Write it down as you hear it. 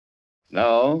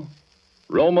Now,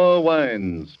 Roma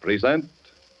Wines present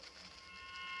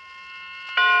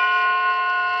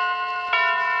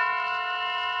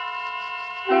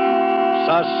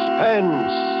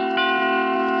Suspense.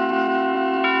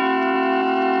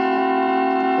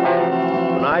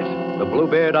 Tonight, The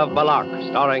Bluebeard of Bellac,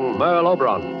 starring Merle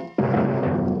Oberon.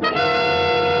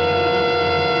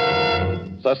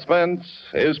 Suspense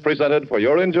is presented for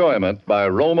your enjoyment by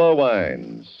Roma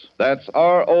Wines. That's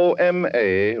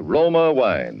R-O-M-A, Roma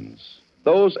Wines.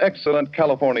 Those excellent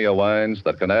California wines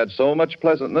that can add so much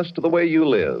pleasantness to the way you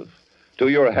live, to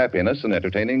your happiness in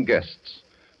entertaining guests,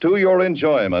 to your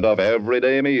enjoyment of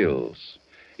everyday meals.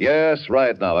 Yes,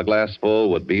 right now, a glassful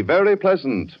would be very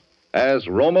pleasant as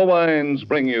Roma Wines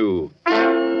bring you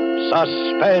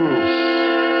Suspense.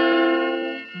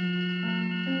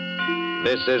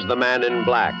 This is the man in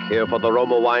black, here for the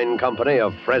Roma Wine Company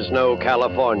of Fresno,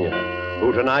 California,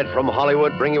 who tonight from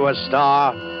Hollywood bring you a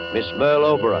star, Miss Merle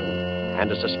Oberon,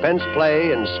 and a suspense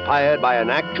play inspired by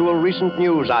an actual recent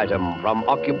news item from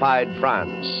occupied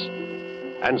France.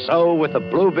 And so, with the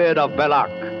Bluebeard of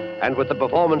Bellac, and with the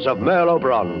performance of Merle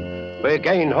Oberon, we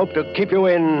again hope to keep you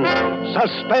in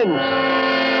suspense.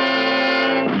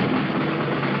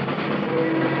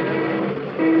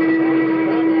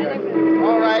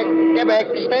 Get back.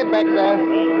 Stay back there.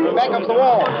 Back of the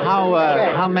wall.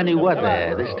 How many were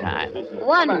there this time?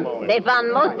 One. They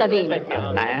found most of him.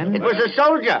 A man? It was a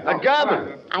soldier, a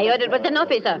German. I heard it was an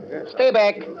officer. Stay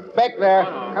back. Back there.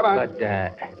 Come on. But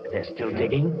they're still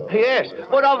digging? Yes.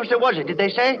 What officer was it, did they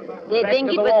say? They Back think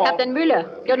to it the was wall. Captain Müller.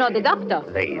 You know, the doctor.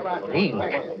 They think.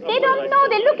 They don't know.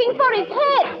 They're looking for his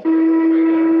head.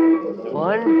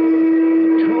 1,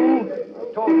 2,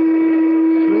 3,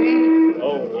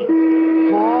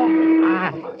 4.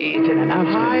 It's an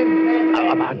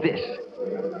announcement about this.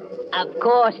 Of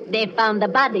course, they found the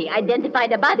body, identified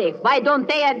the body. Why don't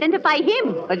they identify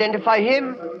him? Identify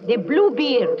him? The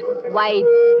Bluebeard. Why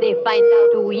they find out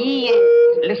who he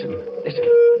is? Listen.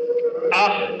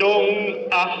 Achtung,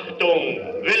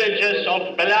 Achtung! Villages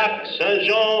of Bellac,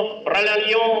 Saint-Jean,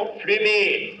 Bralagnon,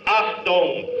 Flumet.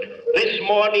 Achtung! This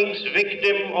morning's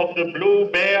victim of the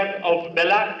Bluebeard of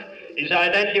Bellac is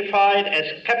identified as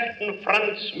Captain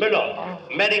Franz Müller,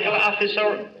 medical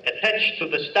officer attached to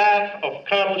the staff of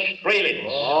Colonel Strelitz.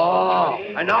 Oh,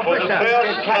 an For officer. the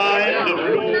first time, the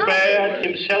Bluebeard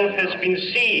himself has been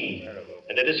seen,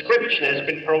 and a description has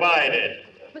been provided.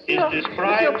 He is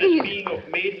described as please. being of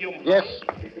medium. Yes.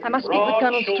 I must speak with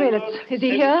Colonel Strelitz. Is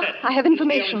he here? I have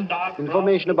information.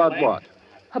 Information about what?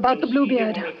 About the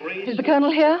Bluebeard. Is the Colonel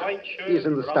here? He's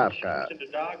in the staff car.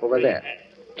 Over there.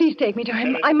 Please take me to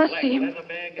him. I must see him.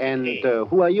 And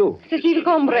who are you? Cécile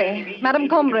Combray, Madame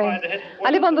Combray. I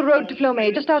live on the road to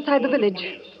Flomet, just outside the village.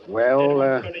 Well,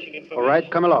 all right,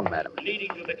 come along, madam.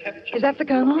 Is that the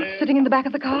Colonel, sitting in the back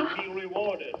of the car?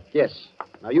 Yes.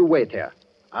 Now, you wait here.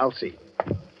 I'll see.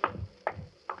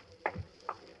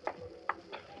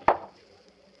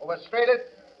 Oberst Strelitz,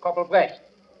 Corporal Brecht.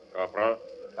 Corporal.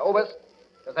 Herr Oberst,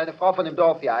 das ist eine Frau von dem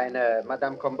Dorf hier, eine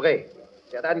Madame Combray.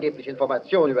 Sie hat angeblich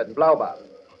Informationen über den Blaubart.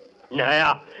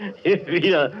 Naja,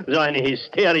 wieder so ein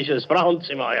hysterisches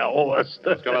Frauenzimmer, Herr Oberst.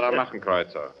 Was können wir da machen,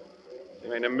 Kreuzer? Das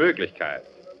ist eine Möglichkeit.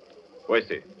 Wo ist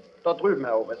sie? Dort drüben,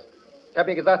 Herr Oberst. Ich habe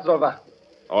ihr gesagt, sie soll warten.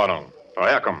 Ordnung. Frau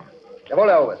herkommen. Jawohl,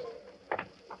 Herr Oberst.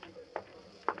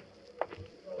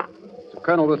 The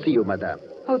Colonel will see you, Madame.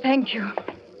 Oh, thank you.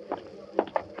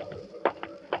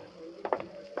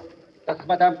 Das ist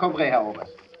Madame Combray, Herr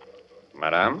Oberst.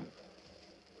 Madame?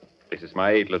 This is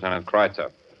my aide, Lieutenant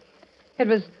Kreuzer. It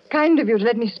was kind of you to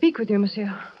let me speak with you,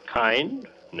 monsieur. Kind?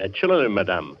 Naturally,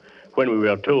 madame. When we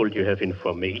were told you have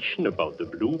information about the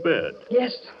Bluebeard.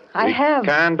 Yes, I have.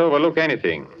 Can't overlook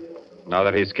anything. Now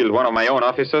that he's killed one of my own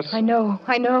officers. I know.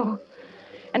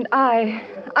 And I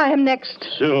am next.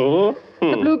 So?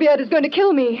 The Bluebeard is going to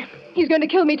kill me. He's going to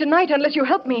kill me tonight unless you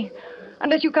help me.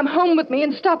 Unless you come home with me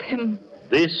and stop him.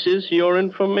 This is your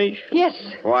information? Yes,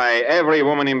 Why, every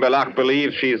woman in Bellac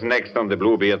believes she's next on the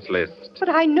Bluebeard's list. but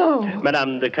I know.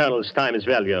 Madame, the Colonel's time is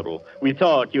valuable. We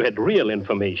thought you had real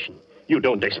information. You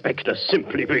don't expect us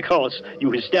simply because you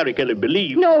hysterically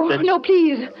believe that... No,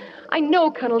 please. I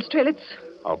know Colonel Strelitz.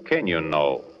 How can you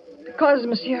know? Because,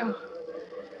 monsieur.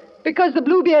 Because the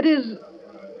Bluebeard is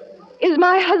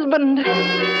my husband.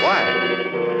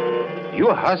 Why?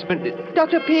 Your husband...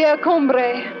 Dr. Pierre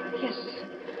Combray. Yes.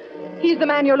 He's the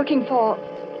man you're looking for.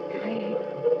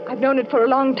 I've known it for a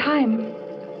long time.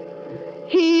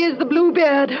 He is the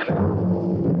Bluebeard.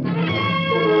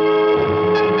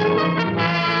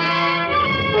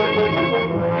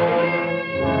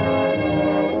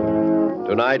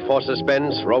 Tonight, for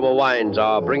Suspense, Roma Wines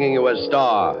are bringing you as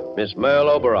star Miss Merle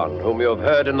Oberon, whom you have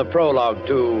heard in the prologue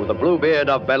to The Bluebeard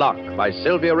of Bellac by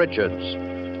Sylvia Richards.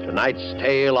 Tonight's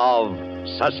tale of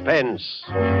Suspense.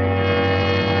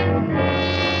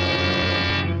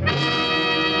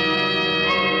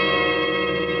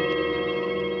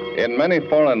 In many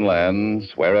foreign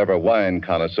lands, wherever wine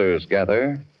connoisseurs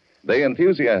gather, they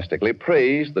enthusiastically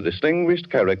praise the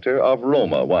distinguished character of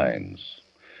Roma wines.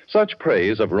 Such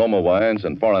praise of Roma wines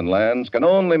in foreign lands can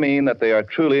only mean that they are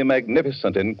truly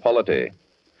magnificent in quality.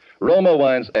 Roma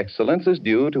wine's excellence is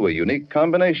due to a unique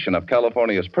combination of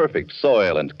California's perfect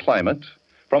soil and climate,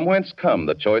 from whence come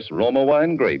the choice Roma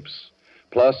wine grapes,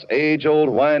 plus age-old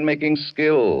winemaking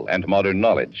skill and modern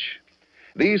knowledge.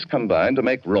 These combine to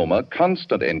make Roma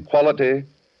constant in quality,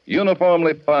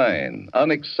 uniformly fine,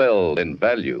 unexcelled in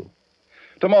value.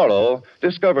 Tomorrow,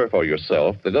 discover for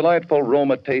yourself the delightful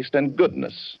Roma taste and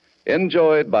goodness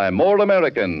enjoyed by more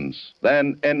Americans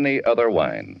than any other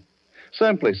wine.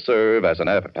 Simply serve as an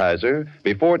appetizer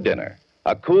before dinner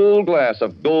a cool glass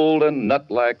of golden,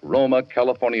 nut-like Roma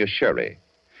California sherry.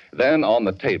 Then on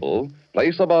the table,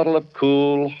 place a bottle of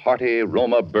cool, hearty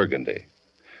Roma Burgundy.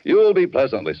 You'll be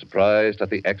pleasantly surprised at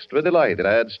the extra delight it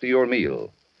adds to your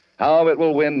meal, how it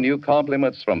will win new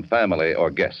compliments from family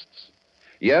or guests.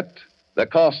 Yet, the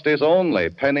cost is only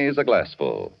pennies a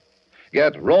glassful.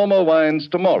 Get Roma wines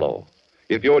tomorrow.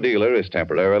 If your dealer is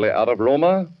temporarily out of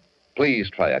Roma, please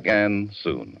try again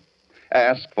soon.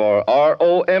 Ask for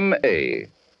ROMA,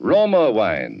 Roma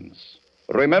wines.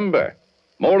 Remember,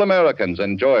 more Americans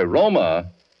enjoy Roma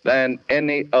than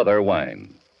any other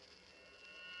wine.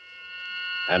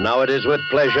 And now it is with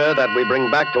pleasure that we bring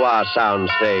back to our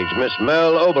soundstage Miss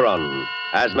Merle Oberon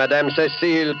as Madame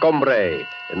Cécile Combray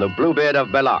in The Bluebeard of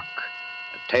Bellac,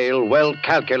 a tale well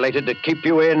calculated to keep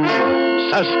you in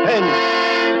suspense.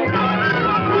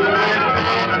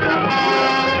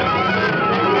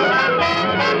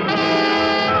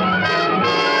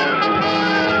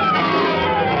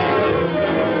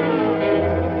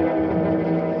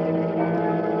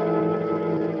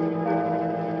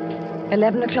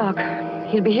 11 o'clock.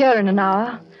 He'll be here in an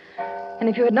hour. And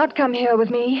if you had not come here with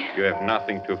me... You have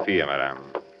nothing to fear, madame.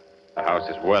 The house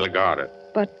is well guarded.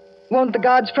 But won't the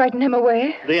guards frighten him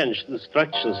away? The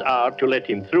instructions are to let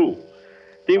him through.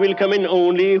 They will come in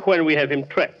only when we have him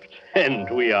trapped, and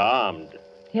we are armed.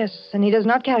 Yes, and he does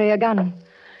not carry a gun.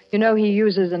 You know he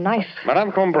uses a knife.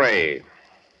 Madame Combray,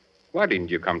 why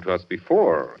didn't you come to us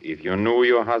before if you knew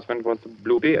your husband was the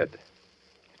Bluebeard?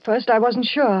 First, I wasn't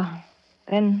sure.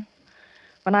 Then,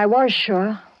 when I was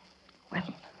sure,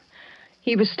 well,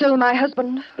 he was still my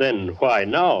husband. Then why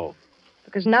now?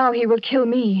 Because now he will kill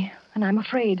me, and I'm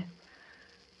afraid.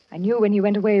 I knew when he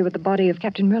went away with the body of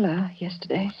Captain Müller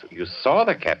yesterday. So you saw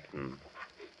the captain?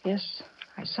 Yes,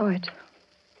 I saw it.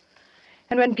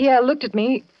 And when Pierre looked at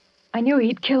me, I knew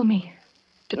he'd kill me.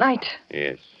 Tonight.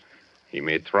 Yes, he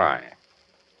may try.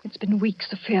 It's been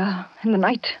weeks of fear. And the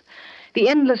night, the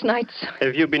endless nights.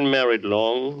 Have you been married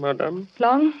long, madame?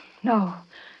 Long? No,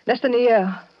 less than a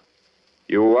year.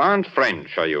 You aren't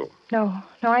French, are you? No,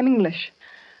 I'm English.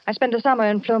 I spent a summer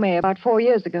in Flomé about 4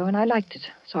 years ago, and I liked it,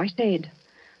 so I stayed.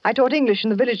 I taught English in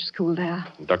the village school there.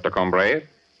 Dr. Combray?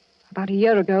 About a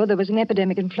year ago, there was an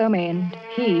epidemic in Flomé, and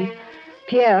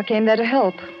Pierre, came there to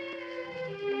help.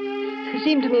 He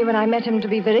seemed to me when I met him to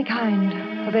be very kind,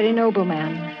 a very noble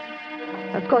man.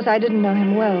 Of course, I didn't know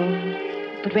him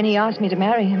well, but when he asked me to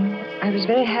marry him, I was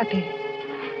very happy.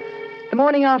 The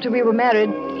morning after we were married,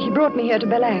 he brought me here to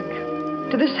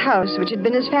Bellac, to this house which had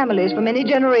been his family's for many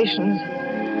generations.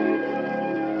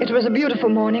 It was a beautiful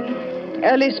morning,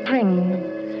 early spring.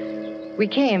 We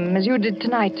came, as you did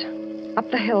tonight,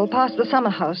 up the hill, past the summer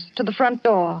house, to the front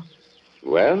door.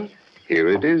 Well, here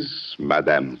it is,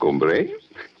 Madame Combray.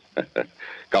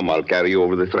 Come, I'll carry you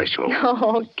over the threshold.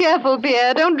 Oh, careful,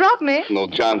 Pierre. Don't drop me. No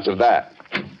chance of that.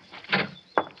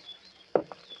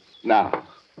 Now,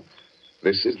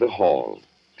 this is the hall.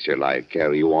 Shall I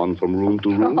carry you on from room to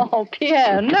room? Oh,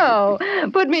 Pierre, no.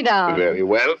 Put me down. Very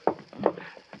well.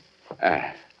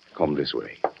 Come this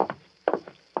way.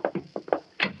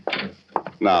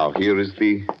 Now, here is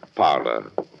the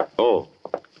parlor. Oh.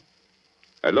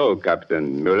 Hello,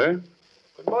 Captain Müller.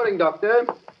 Good morning, Doctor.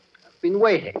 I've been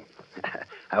waiting.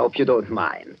 I hope you don't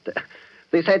mind.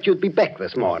 They said you'd be back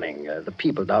this morning, the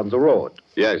people down the road.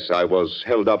 Yes, I was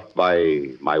held up by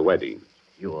my wedding.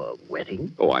 Your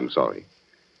wedding? Oh, I'm sorry.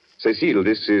 Cécile,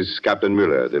 this is Captain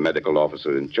Müller, the medical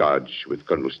officer in charge with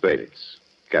Colonel Strelitz.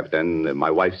 Captain, my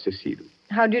wife, Cécile.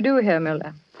 How do you do, Herr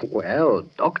Müller? Well,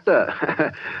 Doctor,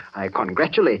 I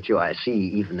congratulate you. I see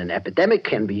even an epidemic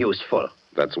can be useful.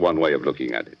 That's one way of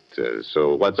looking at it.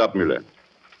 So what's up, Müller?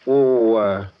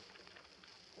 I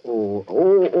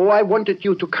wanted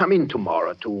you to come in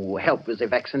tomorrow to help with the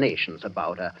vaccinations.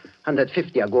 About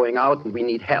 150 are going out, and we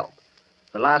need help.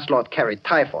 The last lot carried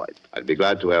typhoid. I'd be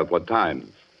glad to help. What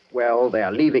time? Well, they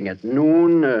are leaving at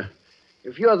noon.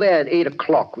 If you're there at 8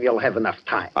 o'clock, we'll have enough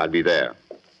time. I'll be there.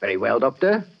 Very well,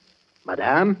 Doctor.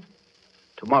 Madame,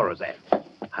 tomorrow then.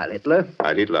 Heil Hitler.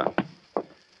 Heil Hitler.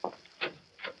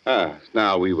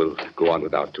 Now we will go on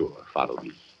with our tour. Follow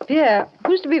me. Pierre,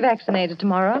 who's to be vaccinated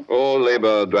tomorrow? All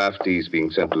labor draftees being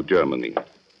sent to Germany.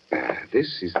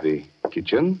 This is the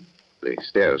kitchen. The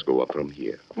stairs go up from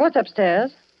here. What's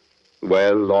upstairs?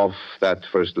 Well, off that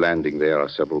first landing there are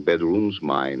several bedrooms,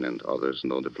 mine and others,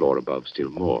 and on the floor above still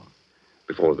more.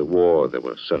 Before the war, there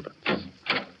were servants.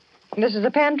 This is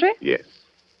a pantry? Yes.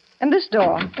 And this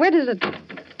door, where does it...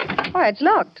 Why, it's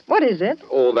locked. What is it?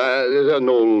 Oh, that is an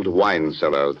old wine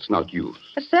cellar. It's not used.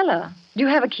 A cellar? Do you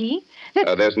have a key?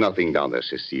 There's nothing down there,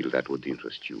 Cecile, that would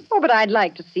interest you. Oh, but I'd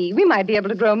like to see. We might be able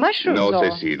to grow mushrooms. No,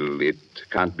 or... Cecile, it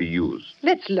can't be used.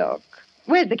 Let's look.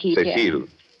 Where's the key, Pierre? Cecile.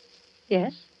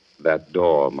 Yes? That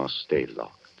door must stay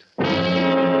locked.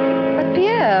 But,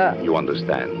 Pierre... You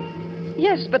understand?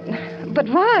 Yes, but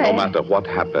why? No matter what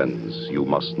happens, you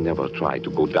must never try to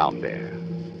go down there.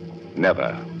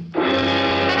 Never.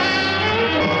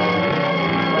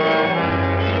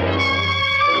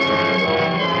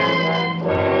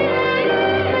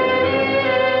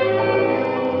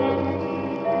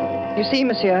 You see,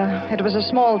 monsieur, it was a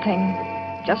small thing.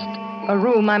 Just a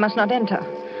room I must not enter.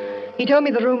 He told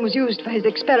me the room was used for his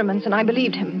experiments, and I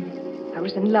believed him. I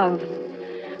was in love.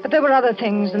 But there were other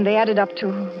things, and they added up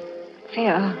to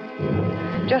fear.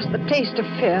 Just the taste of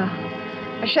fear.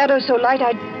 A shadow so light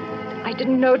I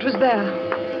didn't know it was there.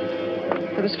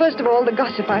 There was first of all the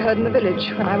gossip I heard in the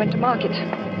village when I went to market.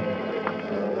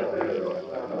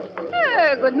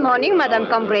 Good morning, Madame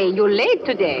Cambrai. You're late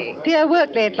today. Pierre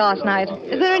worked late last night.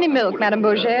 Is there any milk, Madame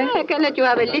Bourget? I can let you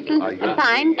have a little. A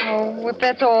pint. Oh, if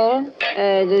that's all.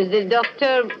 Does the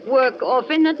doctor work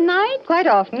often at night? Quite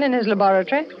often in his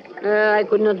laboratory. I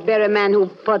could not bear a man who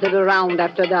pottered around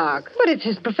after dark. But it's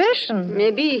his profession.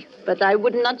 Maybe, but I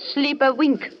would not sleep a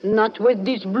wink, not with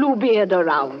this Bluebeard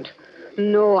around.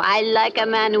 No, I like a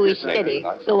man who is steady,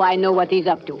 so I know what he's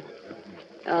up to.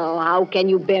 Oh, how can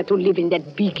you bear to live in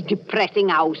that big, depressing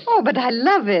house? Oh, but I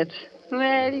love it.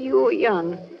 Well, you're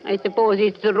young. I suppose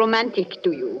it's romantic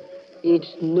to you.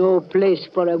 It's no place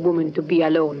for a woman to be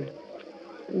alone.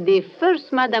 The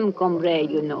first Madame Cambrai,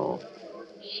 you know,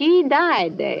 she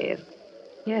died there.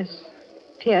 Yes,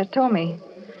 Pierre told me.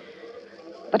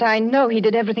 But I know he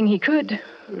did everything he could.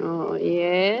 Oh,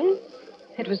 yes?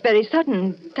 It was very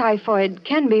sudden. Typhoid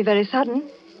can be very sudden.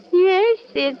 Yes,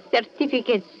 its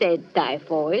certificate said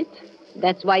typhoid.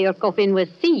 That's why your coffin was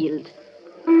sealed.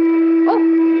 Oh!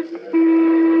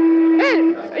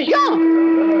 Hey,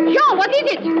 Jean! Jean, what is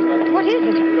it? What is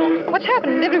it? What's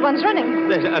happened? Everyone's running.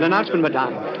 There's an announcement,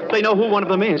 madame. They know who one of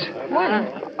them is. What?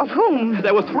 Of whom?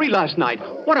 There were 3 last night.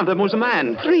 One of them was a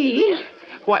man. 3?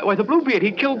 Why, the Bluebeard,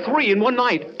 he killed 3 in one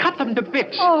night. Cut them to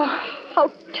bits. Oh, how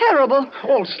terrible.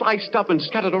 All sliced up and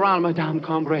scattered around, Madame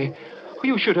Cambrai.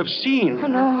 You should have seen. Oh,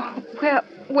 no.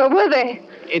 Where were they?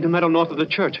 In the meadow north of the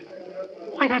church.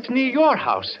 Why, that's near your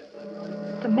house.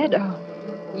 The meadow?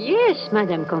 Yes,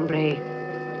 Madame Cambrai.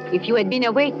 If you had been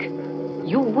awake,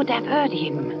 you would have heard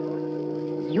him.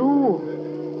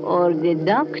 You or the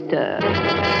doctor.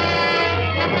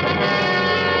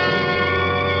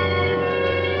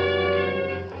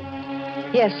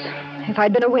 Yes, if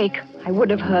I'd been awake, I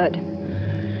would have heard.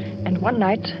 And one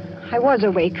night, I was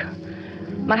awake.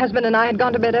 My husband and I had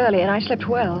gone to bed early, and I slept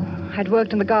well. I'd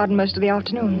worked in the garden most of the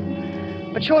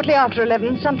afternoon. But shortly after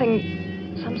 11, some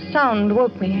sound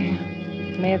woke me.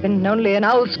 It may have been only an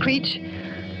owl screech.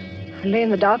 I lay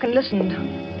in the dark and listened.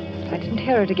 I didn't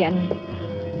hear it again.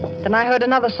 Then I heard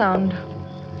another sound.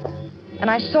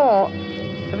 And I saw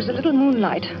there was a little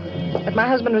moonlight, that my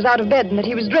husband was out of bed and that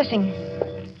he was dressing.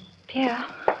 Pierre.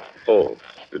 Oh,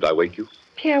 did I wake you?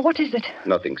 Pierre, what is it?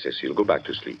 Nothing, Cecile. Go back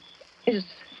to sleep. Is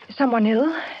someone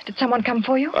ill? Did someone come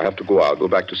for you? I have to go out. Go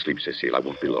back to sleep, Cecile. I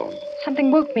won't be long.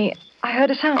 Something woke me. I heard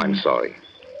a sound. I'm sorry.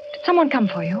 Did someone come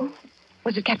for you?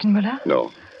 Was it Captain Muller?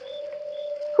 No.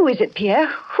 Who is it, Pierre?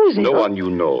 Who's it? No one you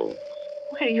know.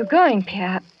 Where are you going,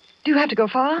 Pierre? Do you have to go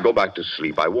far? Go back to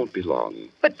sleep. I won't be long.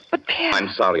 But Pierre... I'm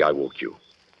sorry I woke you.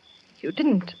 You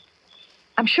didn't.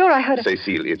 I'm sure I heard a...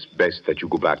 Cecile, it's best that you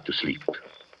go back to sleep.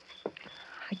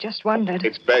 I just wondered.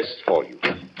 It's best for you.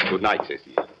 Good night,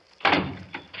 Cecile.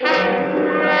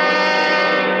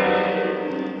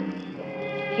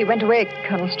 He went away,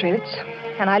 Colonel Strelitz,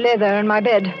 and I lay there in my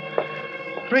bed,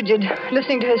 rigid,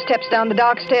 listening to his steps down the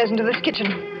dark stairs into this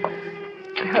kitchen.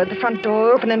 I heard the front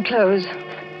door open and close.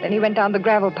 Then he went down the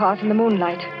gravel path in the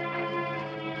moonlight.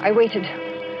 I waited.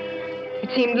 It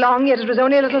seemed long, yet it was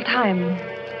only a little time.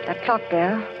 That clock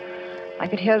there, I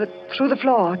could hear through the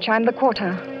floor chime the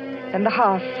quarter, then the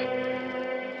half.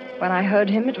 When I heard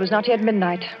him, it was not yet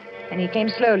midnight, and he came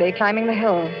slowly, climbing the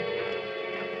hill.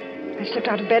 I slipped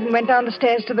out of bed and went down the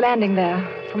stairs to the landing there,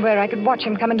 from where I could watch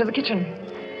him come into the kitchen.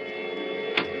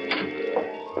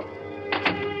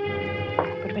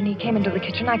 But when he came into the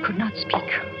kitchen, I could not speak,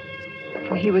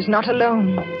 for he was not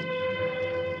alone.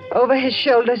 Over his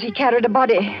shoulders, he carried a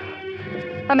body.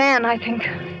 A man, I think.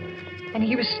 And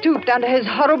he was stooped under his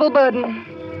horrible burden.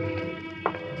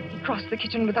 He crossed the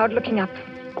kitchen without looking up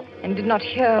and did not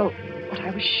hear what I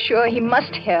was sure he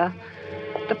must hear,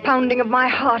 the pounding of my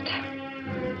heart.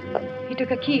 He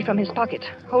took a key from his pocket,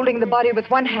 holding the body with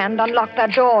one hand, unlocked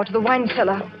that door to the wine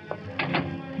cellar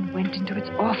and went into its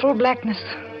awful blackness.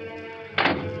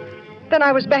 Then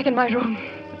I was back in my room.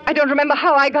 I don't remember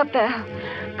how I got there,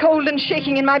 cold and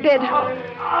shaking in my bed.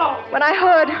 When I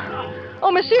heard...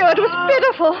 Oh, monsieur, it was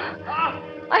pitiful.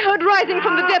 I heard rising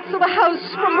from the depths of the house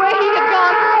from where he had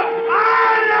gone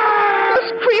the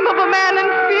scream of a man in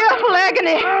fearful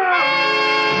agony.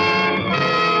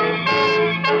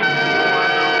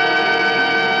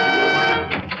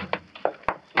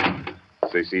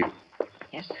 Cécile.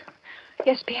 Yes.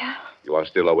 Yes, Pierre. You are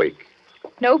still awake.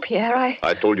 No, Pierre,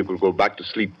 I told you to go back to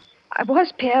sleep. I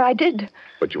was, Pierre, I did.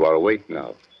 But you are awake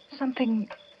now. Something...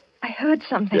 I heard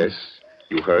something. Yes,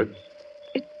 you heard?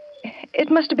 It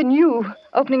must have been you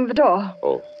opening the door.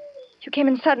 Oh. You came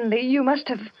in suddenly. You must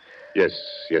have... Yes,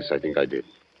 I think I did.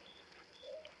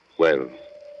 Well,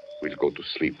 we'll go to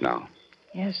sleep now.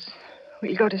 Yes,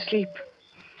 we'll go to sleep.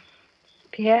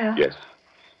 Pierre? Yes.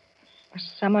 Was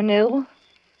someone ill?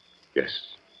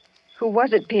 Yes. Who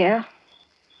was it, Pierre?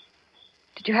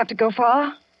 Did you have to go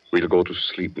far? We'll go to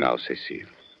sleep now, Cécile.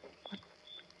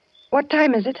 What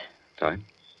time is it? Time?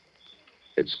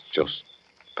 It's just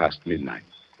past midnight.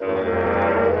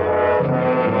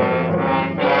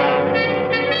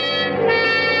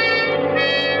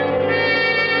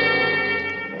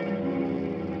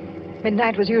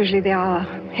 Midnight was usually the hour,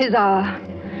 his hour.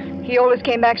 He always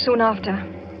came back soon after.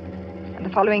 And the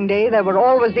following day, there were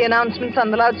always the announcements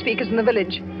on the loudspeakers in the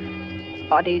village.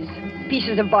 Bodies,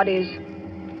 pieces of bodies.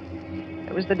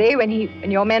 It was the day when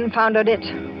your men found Odette.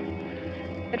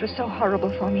 It was so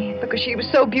horrible for me, because she was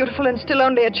so beautiful and still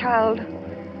only a child.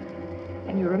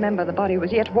 And you remember the body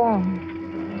was yet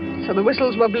warm. So the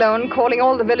whistles were blown, calling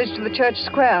all the village to the church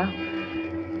square.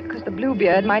 Because the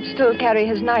Bluebeard might still carry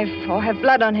his knife or have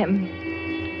blood on him.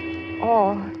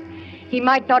 Or he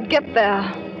might not get there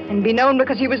and be known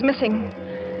because he was missing.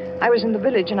 I was in the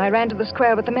village and I ran to the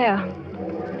square with the mayor.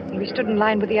 And we stood in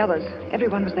line with the others.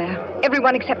 Everyone was there.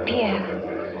 Everyone except Pierre.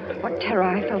 What terror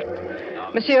I felt.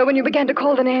 Monsieur, when you began to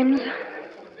call the names.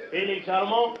 Félix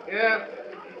Armand? Here.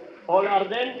 Paul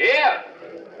Arden? Here.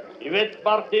 Yvette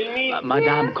Barthélemy?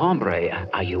 Madame Cambrai,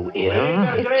 are you ill?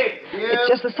 It's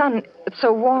just the sun. It's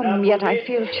so warm, yet I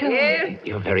feel chill.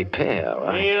 You're very pale.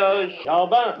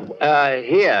 Charbin?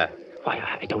 Here.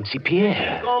 Why, I don't see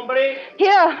Pierre. Cambrai?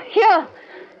 Here.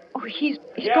 Oh, he's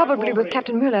probably with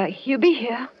Captain Muller. He'll be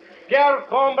here. Pierre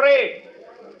Cambrai?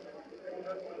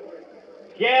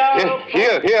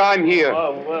 Here, I'm here.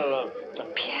 Oh, well,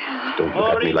 Pierre. Don't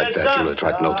look at me like that. You'll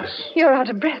attract notice. You're out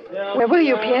of breath. Where were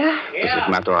you, Pierre? Does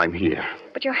it matter? I'm here.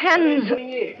 But your hands,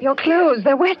 your clothes,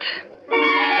 they're wet.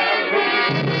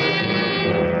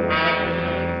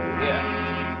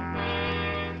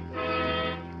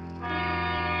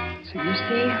 So you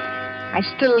see, I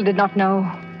still did not know.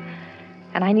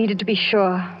 And I needed to be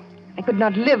sure. I could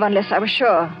not live unless I was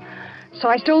sure. So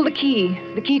I stole the key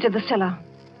to the cellar.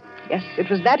 Yes, it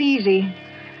was that easy.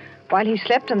 While he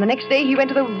slept, and the next day he went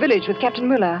to the village with Captain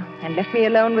Muller and left me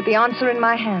alone with the answer in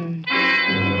my hand.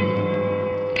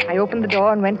 I opened the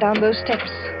door and went down those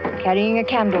steps, carrying a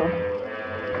candle.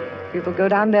 We will go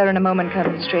down there in a moment,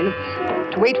 Colonel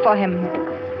Strelitz, to wait for him.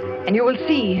 And you will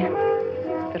see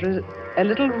there is a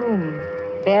little room,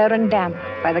 bare and damp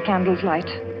by the candle's light.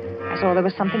 I saw there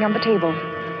was something on the table.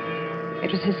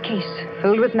 It was his case,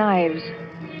 filled with knives,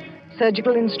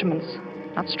 surgical instruments.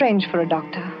 Not strange for a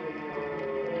doctor.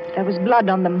 There was blood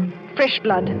on them, fresh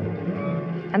blood.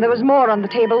 And there was more on the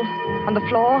table, on the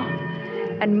floor,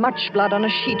 and much blood on a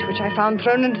sheet which I found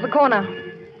thrown into the corner.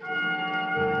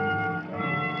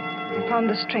 I found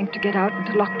the strength to get out and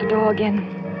to lock the door again.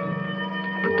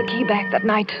 I put the key back that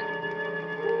night.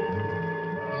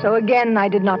 So again, I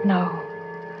did not know.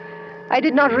 I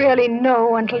did not really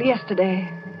know until yesterday.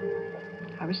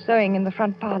 I was sewing in the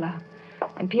front parlor.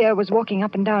 And Pierre was walking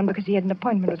up and down because he had an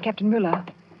appointment with Captain Muller.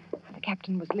 The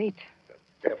captain was late.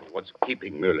 Devil, what's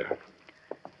keeping Mueller?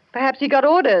 Perhaps he got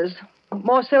orders.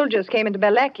 More soldiers came into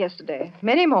Bellac yesterday.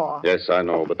 Many more. Yes, I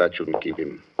know, but that shouldn't keep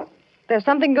him. There's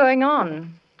something going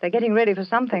on. They're getting ready for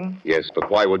something. Yes, but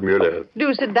why would Mueller...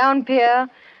 Do sit down, Pierre.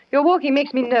 Your walking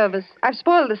makes me nervous. I've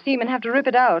spoiled the seam and have to rip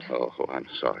it out. Oh, I'm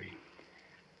sorry.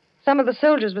 Some of the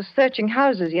soldiers were searching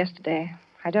houses yesterday.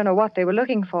 I don't know what they were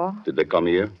looking for. Did they come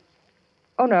here?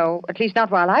 Oh, no. At least not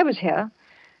while I was here.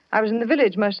 I was in the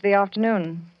village most of the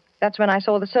afternoon. That's when I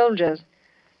saw the soldiers.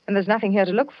 And there's nothing here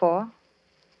to look for.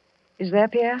 Is there,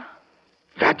 Pierre?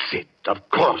 That's it. Of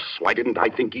course. Why didn't I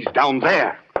think he's down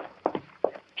there?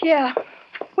 Pierre,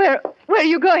 where are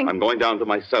you going? I'm going down to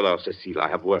my cellar, Cecile. I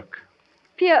have work.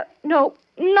 Pierre, no,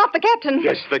 not the captain.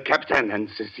 Yes, the captain and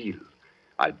Cecile.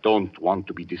 I don't want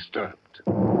to be disturbed.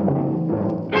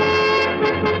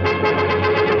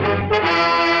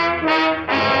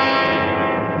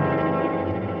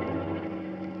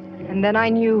 And then I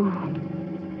knew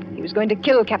he was going to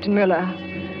kill Captain Mueller.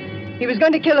 He was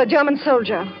going to kill a German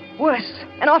soldier. Worse,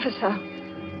 an officer.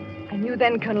 I knew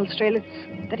then, Colonel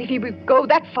Strelitz, that if he would go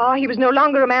that far, he was no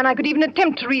longer a man I could even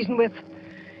attempt to reason with.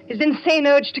 His insane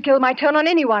urge to kill might turn on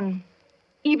anyone.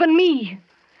 Even me.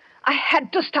 I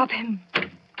had to stop him.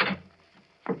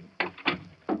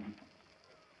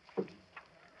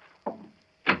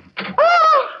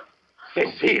 Oh!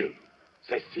 Cecile!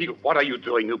 Cecile, what are you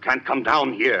doing? You can't come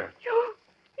down here.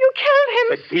 You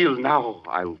killed him. Cecile, now.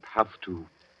 I'll have to.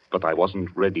 But I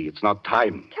wasn't ready. It's not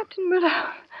time. Captain Mueller,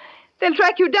 they'll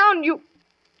track you down. You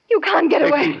can't get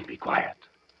away. Cecile, be quiet.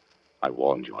 I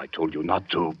warned you. I told you not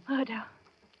to. Murder.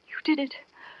 You did it.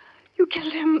 You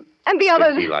killed him. And the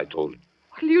others. Cecile, I told you.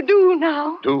 What'll you do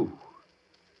now? Do?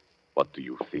 What do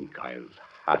you think I'll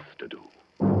have to do?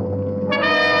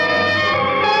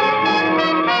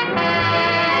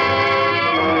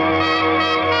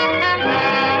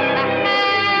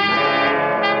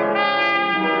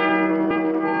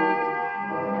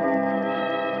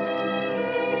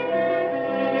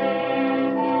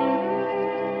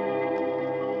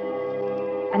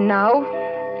 And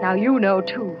now you know,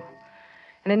 too.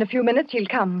 And in a few minutes he'll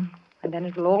come, and then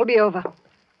it will all be over.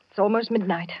 It's almost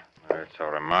midnight. It's a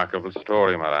remarkable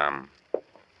story, madame.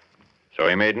 So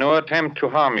he made no attempt to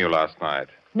harm you last night?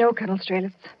 No, Colonel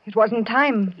Strelitz. It wasn't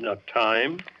time. Not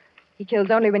time? He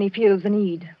kills only when he feels the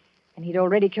need. And he'd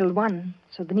already killed one,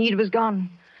 so the need was gone.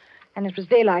 And it was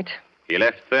daylight. He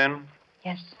left then?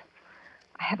 Yes.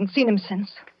 I haven't seen him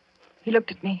since. He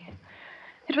looked at me.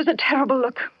 It was a terrible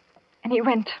look. And he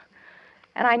went.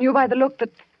 And I knew by the look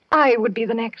that I would be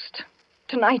the next.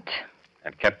 Tonight.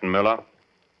 And Captain Mueller?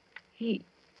 He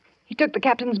took the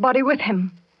captain's body with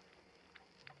him.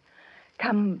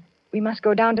 Come, we must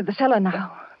go down to the cellar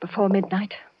now, before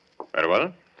midnight. Very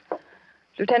well.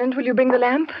 Lieutenant, will you bring the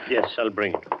lamp? Yes, I'll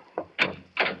bring it.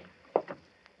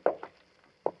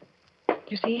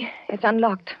 You see, it's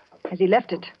unlocked, as he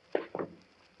left it.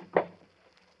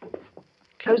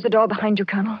 Close the door behind you,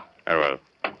 Colonel. Very well.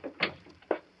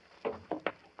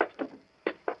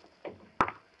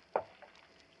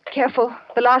 Careful,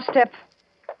 the last step.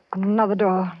 Another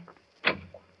door.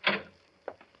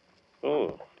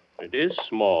 Oh, it is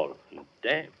small and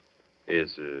damp.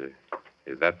 Is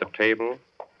that the table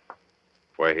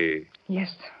where he...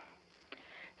 Yes.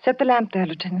 Set the lamp there,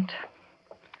 Lieutenant.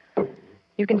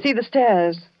 You can see the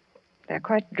stairs. They're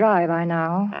quite dry by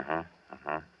now.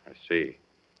 I see.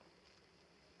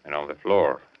 And on the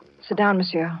floor. Sit down,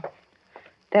 monsieur.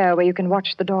 There, where you can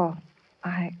watch the door.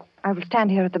 I will stand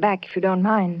here at the back, if you don't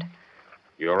mind.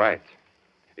 You're right.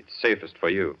 It's safest for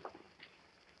you.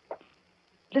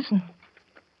 Listen.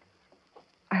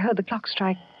 I heard the clock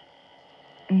strike.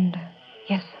 And,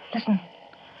 yes, listen.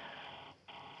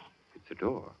 It's a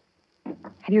door.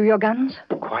 Have you your guns?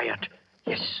 Quiet.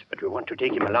 Yes, but we want to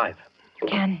take him alive. You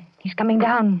can. He's coming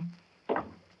down.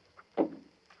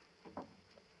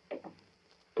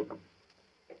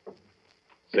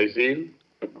 Cecile,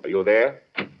 are you there?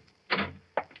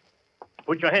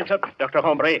 Put your hands up, Dr.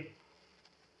 Hombre.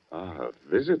 Ah,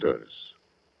 visitors.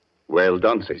 Well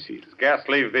done, Cecile.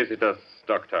 Scarcely visitors,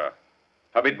 Doctor.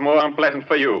 A bit more unpleasant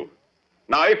for you.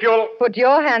 Now, if you'll... Put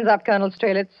your hands up, Colonel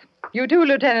Strelitz. You too,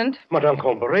 Lieutenant. Madame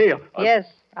Hombre. Yes,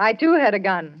 I too had a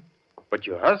gun. But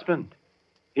your husband,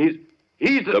 he's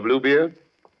the Bluebeard?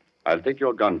 I'll take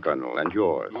your gun, Colonel, and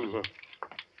yours. Mm-hmm.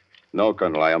 No,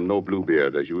 Colonel, I am no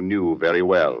Bluebeard, as you knew very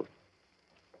well.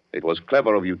 It was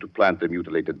clever of you to plant the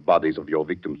mutilated bodies of your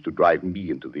victims to drive me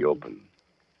into the open.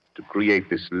 To create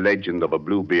this legend of a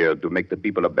Bluebeard to make the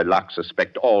people of Bellac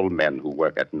suspect all men who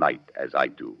work at night, as I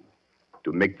do.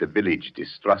 To make the village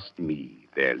distrust me,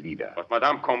 their leader. But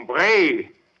Madame Combray,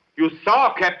 You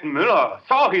saw Captain Müller,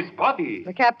 saw his body.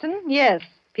 The captain? Yes.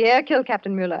 Pierre killed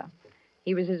Captain Müller.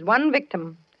 He was his one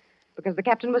victim, because the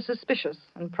captain was suspicious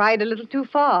and pried a little too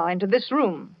far into this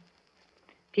room.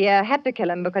 Pierre had to kill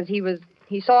him because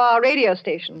he saw our radio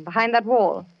station behind that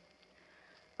wall.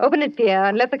 Open it, Pierre,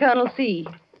 and let the colonel see.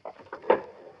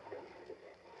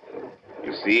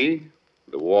 You see?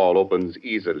 The wall opens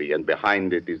easily, and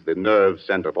behind it is the nerve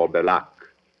center for Bellac,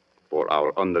 for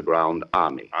our underground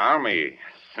army. Army?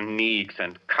 Sneaks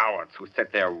and cowards who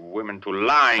set their women to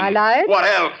lying. I lied? What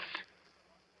else?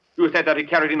 You said that he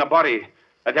carried in a body,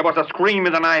 that there was a scream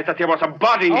in the night, that there was a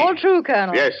body. All true,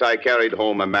 Colonel. Yes, I carried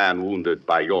home a man wounded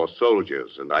by your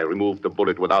soldiers, and I removed the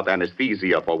bullet without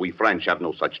anesthesia, for we French have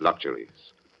no such luxuries.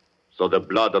 So the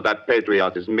blood of that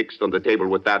patriot is mixed on the table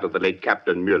with that of the late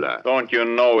Captain Müller. Don't you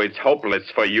know it's hopeless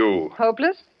for you?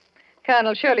 Hopeless?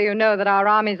 Colonel, surely you know that our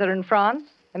armies are in France,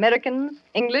 Americans,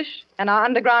 English, and our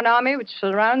underground army, which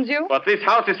surrounds you. But this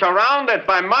house is surrounded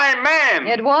by my men.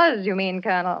 It was, you mean,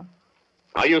 Colonel.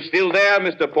 Are you still there,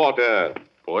 Mr. Porter?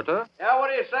 Porter? Yeah, what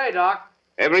do you say, Doc?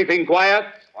 Everything quiet?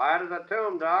 Quiet as a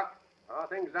tomb, Doc. How are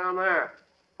things down there?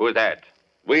 Who's that?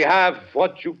 We have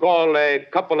what you call a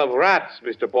couple of rats,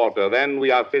 Mr. Porter. Then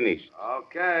we are finished.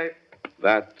 Okay.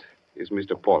 That is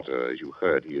Mr. Porter. As you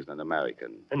heard, he is an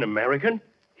American. An American?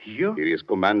 Here? He is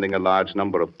commanding a large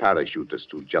number of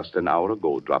parachutists who just an hour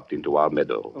ago dropped into our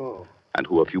meadow. Oh. And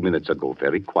who a few minutes ago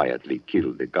very quietly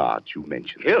killed the guards you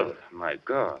mentioned. Killed? My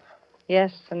God.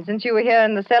 Yes, and since you were here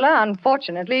in the cellar,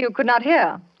 unfortunately, you could not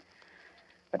hear.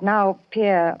 But now,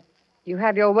 Pierre, you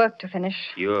have your work to finish.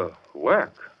 Your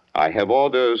work? I have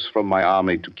orders from my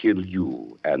army to kill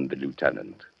you and the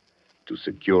lieutenant, to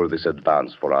secure this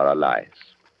advance for our allies.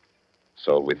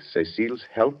 So with Cecile's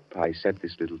help, I set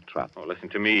this little trap. Oh, listen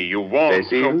to me. You won't.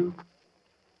 Cecile,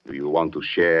 do you want to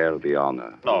share the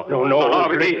honor? No,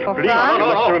 please. For Please.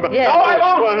 France? Yes. No, I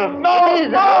won't. No, It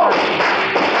is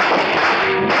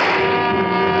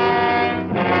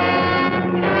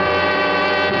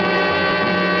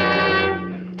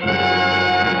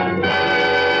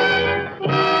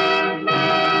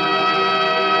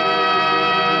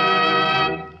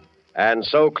And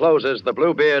so closes The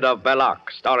Bluebeard of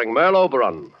Bellac, starring Merle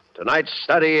Oberon. Tonight's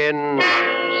study in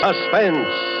Suspense.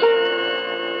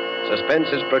 Suspense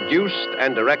is produced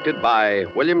and directed by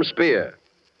William Spear.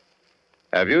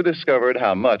 Have you discovered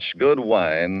how much good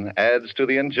wine adds to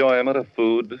the enjoyment of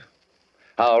food?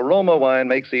 How Roma wine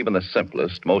makes even the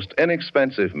simplest, most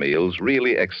inexpensive meals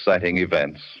really exciting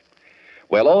events?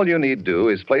 Well, all you need do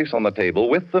is place on the table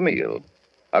with the meal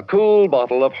a cool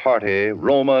bottle of hearty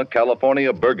Roma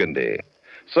California Burgundy.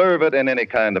 Serve it in any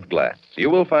kind of glass. You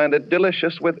will find it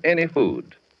delicious with any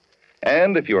food.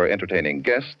 And if you are entertaining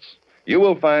guests, you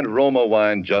will find Roma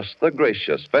wine just the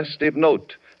gracious, festive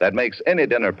note that makes any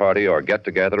dinner party or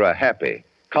get-together a happy,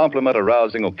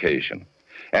 compliment-arousing occasion.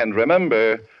 And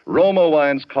remember, Roma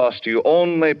wines cost you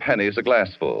only pennies a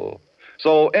glassful.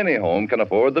 So any home can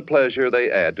afford the pleasure they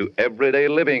add to everyday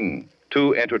living,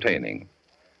 to entertaining.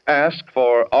 Ask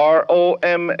for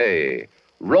ROMA,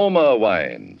 Roma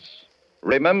wines.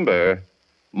 Remember,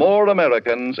 more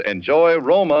Americans enjoy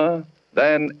Roma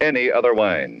than any other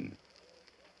wine.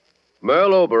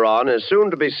 Merle Oberon is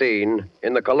soon to be seen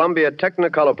in the Columbia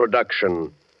Technicolor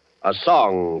production, A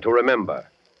Song to Remember.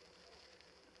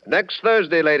 Next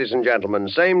Thursday, ladies and gentlemen,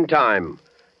 same time,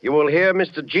 you will hear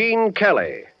Mr. Gene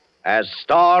Kelly as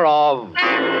star of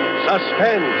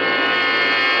Suspense.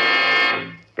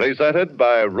 Presented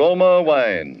by Roma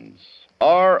Wines,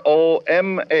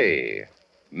 ROMA,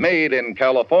 made in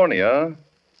California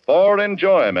for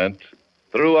enjoyment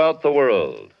throughout the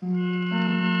world.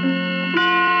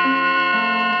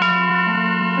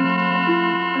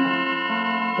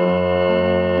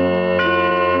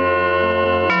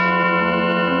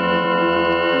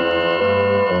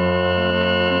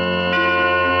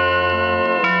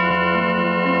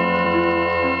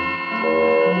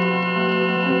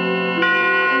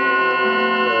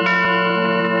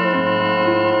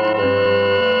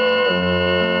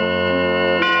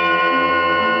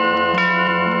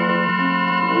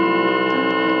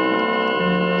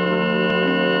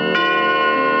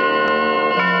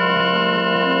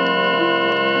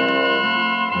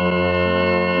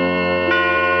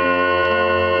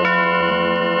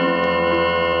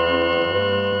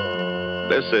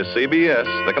 This is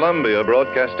CBS, the Columbia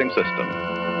Broadcasting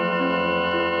System.